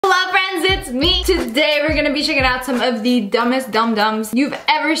me. Today we're gonna be checking out some of the dumbest dum-dums you've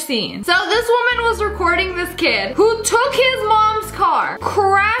ever seen. So this woman was recording this kid who took his mom's car,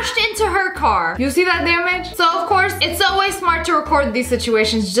 crashed into her car. You see that damage? So of course, it's always smart to record these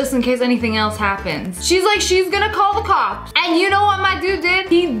situations just in case anything else happens. She's like, she's gonna call the cops. And you know what my dude did?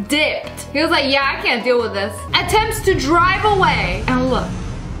 He dipped. He was like, yeah, I can't deal with this. Attempts to drive away. And look.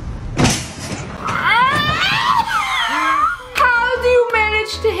 How do you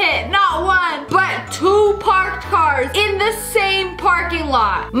manage to hit not one, but two parked cars in the same parking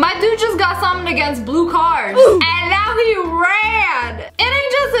lot? My dude just got something against blue cars. And now he ran. It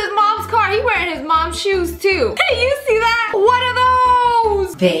ain't just his mom's car. He wearing his mom's shoes too. Hey, you see that? What are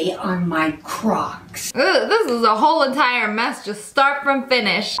those? They are my Crocs. Ugh, this is a whole entire mess, just start from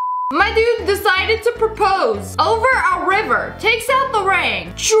finish. My dude decided to propose over a river, takes out the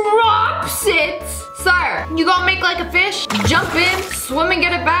ring, drops it. Sir, you gonna make like a fish? Jump in, swim and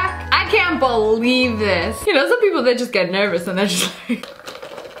get it back? I can't believe this. You know, some people, they just get nervous and they're just like...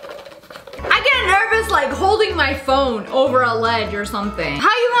 I get nervous like holding my phone over a ledge or something. How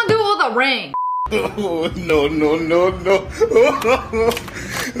you gonna do it with a ring? Oh, no, no, no, no.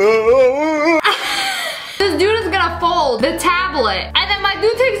 This dude is gonna fold the tablet, and then my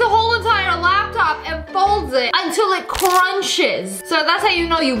dude takes the whole entire laptop and folds it until it crunches. So that's how you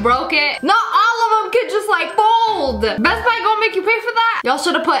know you broke it. Not all of them could just like fold. Best Buy gonna make you pay for that? Y'all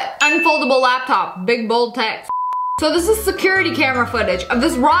should have put unfoldable laptop, big bold text. So this is security camera footage of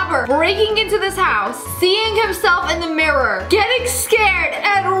this robber breaking into this house, seeing himself in the mirror, getting scared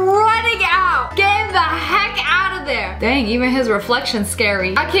and running out, getting the heck out of there. Dang, even his reflection's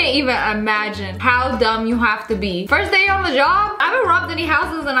scary. I can't even imagine how dumb you have to be. First day on the job, I haven't robbed any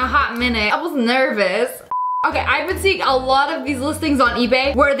houses in a hot minute. I was nervous. Okay, I've been seeing a lot of these listings on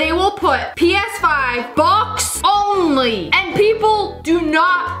eBay where they will put PS5 box only, and people do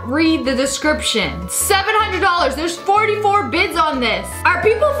not read the description. $700, there's 44 bids on this. Are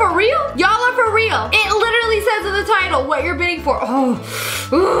people for real? Y'all are for real. It literally says in the title what you're bidding for. Oh,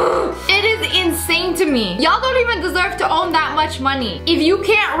 it is insane to me. Y'all don't even deserve to own that much money. If you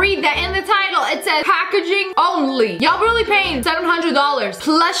can't read that in the title, it says packaging only. Y'all really paying $700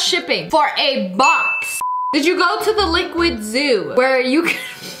 plus shipping for a box. Did you go to the Liquid Zoo where you can...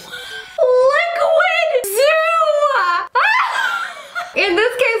 Liquid Zoo! In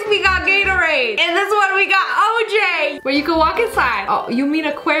this case, we got Gatorade. In this one, we got OJ. Where you can walk inside. Oh, you mean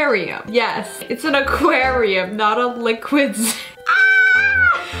aquarium. Yes, it's an aquarium, not a liquid zoo.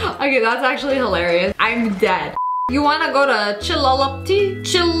 Okay, that's actually hilarious. I'm dead. You wanna go to Chilolopti?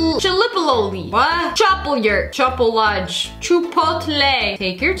 Chilipololi. What? Chopolodge. Chipotle.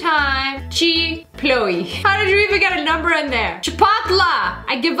 Take your time. Chi-ploy. How did you even get a number in there? Chipotla.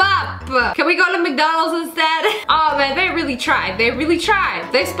 I give up. Can we go to McDonald's instead? Oh man, they really tried. They really tried.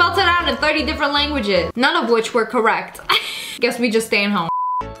 They spelled it out in 30 different languages, none of which were correct. Guess we just staying home.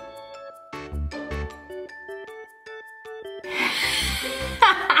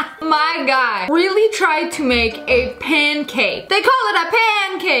 My guy really tried to make a pancake. They call it a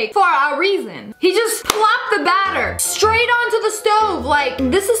pancake for a reason. He just plopped the batter straight onto the stove like,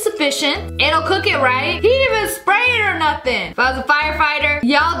 this is sufficient. It'll cook it right. He didn't even spray it or nothing. If I was a firefighter,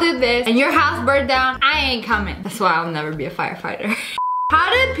 y'all did this and your house burned down, I ain't coming. That's why I'll never be a firefighter. How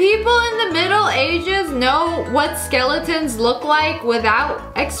did people in the Middle Ages know what skeletons look like without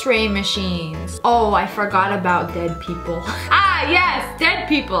x-ray machines? Oh, I forgot about dead people. Ah, yes, dead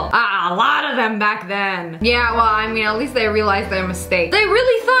people. Ah, a lot of them back then. Yeah, well, I mean, at least they realized their mistake. They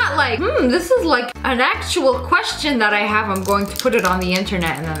really thought like, this is like an actual question that I have. I'm going to put it on the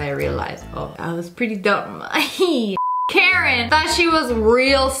internet. And then they realized, oh, that was pretty dumb. Karen thought she was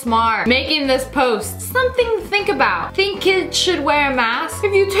real smart making this post. Something to think about. Think kids should wear a mask?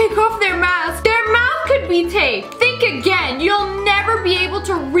 If you take off their mask, their mouth could be taped. Think again. You'll never be able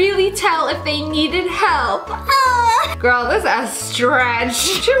to really tell if they needed help. Girl, this is a stretch.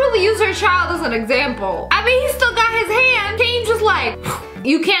 She really used her child as an example. I mean, he still got his hand. Can't you just like,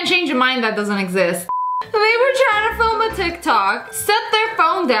 you can't change a mind that doesn't exist. They were trying to film a TikTok, set their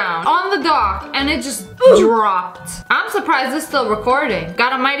phone down on the dock, and it just dropped. I'm surprised it's still recording.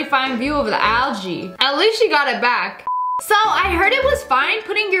 Got a mighty fine view of the algae. At least she got it back. So I heard it was fine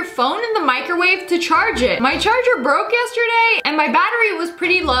putting your phone in the microwave to charge it. My charger broke yesterday and my battery was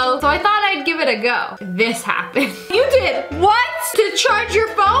pretty low, so I thought I'd give it a go. This happened. You did what? To charge your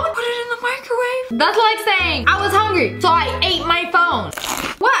phone? Put it in the microwave? That's like saying I was hungry, so I ate my phone.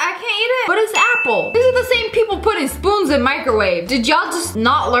 What? I can't eat it? But it's Apple. These are the same people putting spoons in microwaves. Did y'all just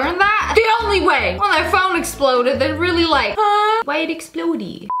not learn that? The only way. When their phone exploded, they're really like, huh? Why it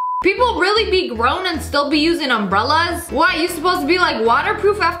exploded? People really be grown and still be using umbrellas? What, you supposed to be like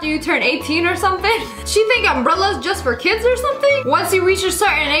waterproof after you turn 18 or something? She think umbrellas just for kids or something? Once you reach a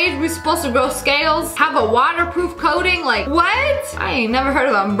certain age, we're supposed to grow scales, have a waterproof coating? Like, what? I ain't never heard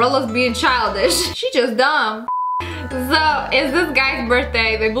of umbrellas being childish. She just dumb. So, it's this guy's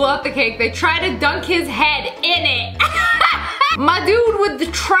birthday. They blew out the cake. They tried to dunk his head in it. My dude with the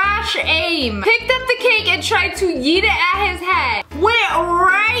trash aim picked up the cake and tried to yeet it at his head. Went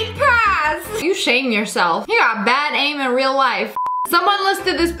right past. You shame yourself. You got bad aim in real life. Someone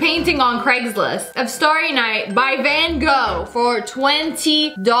listed this painting on Craigslist of Starry Night by Van Gogh for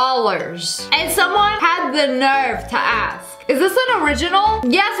 $20. And someone had the nerve to ask, is this an original?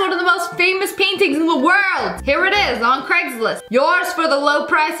 Yes, one of the most famous paintings in the world. Here it is on Craigslist. Yours for the low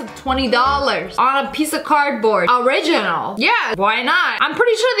price of $20 on a piece of cardboard. Original. Yeah, why not? I'm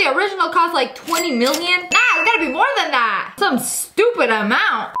pretty sure the original cost like 20 million. Nah, it's gotta be more than that. Some stupid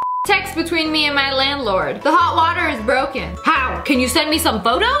amount. Text between me and my landlord. The hot water is broken. How? Can you send me some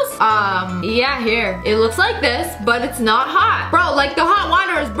photos? Yeah, here. It looks like this, but it's not hot. Bro, like the hot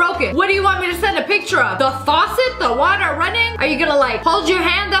water is broken. What do you want me to send a picture of? The faucet? The water running? Are you gonna like hold your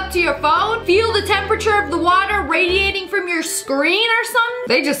hand up to your phone? Feel the temperature of the water radiating from your screen or something?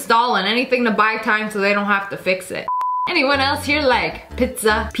 They just stalling anything to buy time so they don't have to fix it. Anyone else here like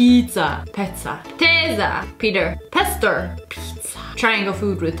pizza, pizza, pizza, tesa, Peter, pester, pizza, triangle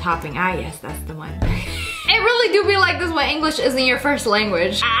food with topping? Ah yes, that's the one. It really do be like this when English isn't your first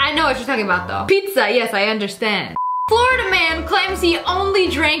language. I know what you're talking about though. Pizza, yes, I understand. Florida man claims he only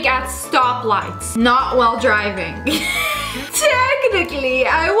drank at stoplights, not while driving. Technically,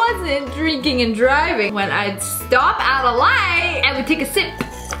 I wasn't drinking and driving when I'd stop at a light and would take a sip.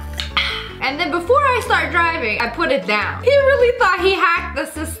 And then before I start driving, I put it down. He really thought he hacked the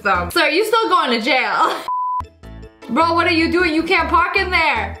system. Sir, you still going to jail. Bro, what are you doing? You can't park in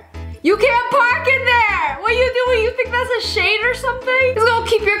there. You can't park in there. What are you doing? You think that's a shade or something? It's gonna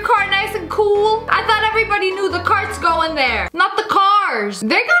keep your car nice and cool. I thought everybody knew the carts go in there, not the cars. They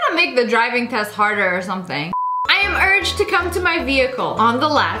gotta make the driving test harder or something. I am urged to come to my vehicle on the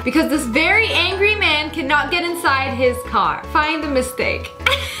left because this very angry man cannot get inside his car. Find the mistake.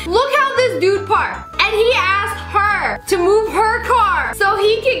 Look how this dude parked. And he asked her to move her car so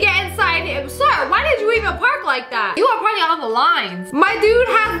he could get inside him. Sir, why did you even park like that? You are parking on the lines. My dude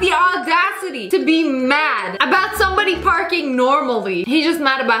has the audacity to be mad about somebody parking normally. He's just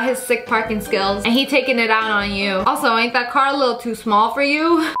mad about his sick parking skills and he taking it out on you. Also, ain't that car a little too small for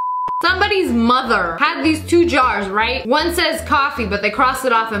you? Somebody's mother had these two jars, right? One says coffee, but they cross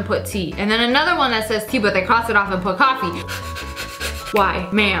it off and put tea. And then another one that says tea, but they cross it off and put coffee. Why?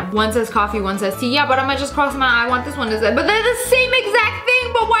 Ma'am, one says coffee, one says tea. Yeah, but I'm gonna just cross them out. I want this one to say. But they're the same exact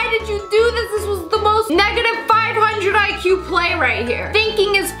thing, but why did you do this? This was the most negative 500 IQ play right here.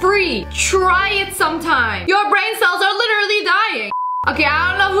 Thinking is free. Try it sometime. Your brain cells are literally dying. Okay, I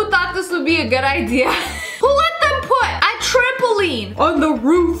don't know who thought this would be a good idea. Who let them put a trampoline on the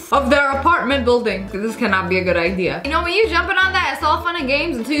roof of their apartment building? This cannot be a good idea. You know, when you jumping on that, it's all fun and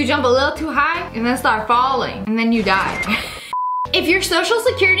games until you jump a little too high and then start falling and then you die. If your social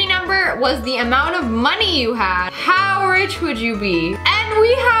security number was the amount of money you had, how rich would you be? And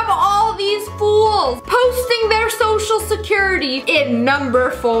we have all these fools posting their social security in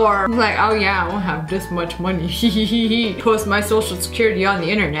number form. Like, oh yeah, I don't have this much money. Post my social security on the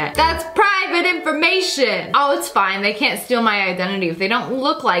internet. That's private information. Oh, it's fine. They can't steal my identity if they don't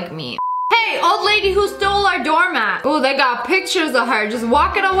look like me. Hey, old lady who stole our doormat. Oh, they got pictures of her just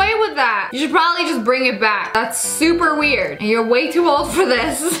walking away with that. You should probably just bring it back. That's super weird. And you're way too old for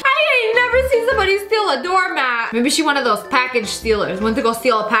this. I ain't never seen somebody steal a doormat. Maybe she one of those package stealers. Went to go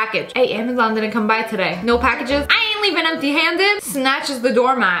steal a package. Hey, Amazon didn't come by today. No packages? I ain't leaving empty-handed. Snatches the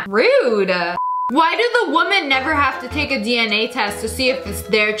doormat. Rude. Why do the women never have to take a DNA test to see if it's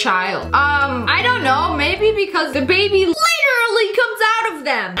their child? I don't know. Maybe because the baby literally comes out of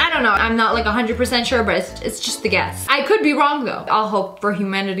them. I don't know. I'm not like 100% sure, but it's just a guess. I could be wrong though. All hope for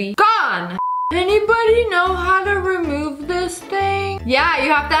humanity gone. Anybody know how to remove this thing? Yeah,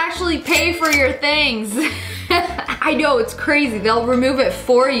 you have to actually pay for your things. I know, it's crazy. They'll remove it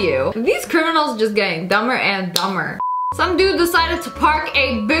for you. These criminals just getting dumber and dumber. Some dude decided to park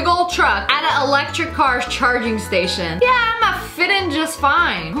a big old truck at an electric car's charging station. Yeah, I'm a fit in just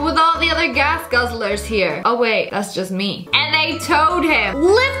fine with all the other gas guzzlers here. Oh wait, that's just me. And they towed him,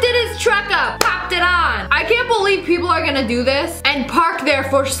 lifted his truck up, popped it on. I can't believe people are gonna do this and park there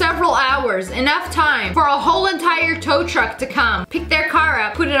for several hours, enough time for a whole entire tow truck to come, pick their car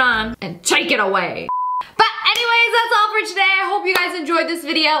up, put it on, and take it away. But anyways, that's all for today. I hope you guys enjoyed this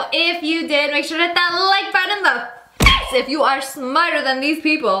video. If you did, make sure to hit that like button in the face Yes, if you are smarter than these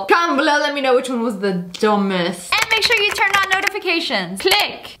people, comment below, let me know which one was the dumbest. And make sure you turn on notifications.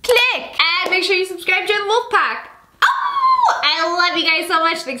 Click, click. And make sure you subscribe to the wolf pack. Oh, I love you guys so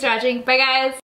much. Thanks for watching. Bye guys.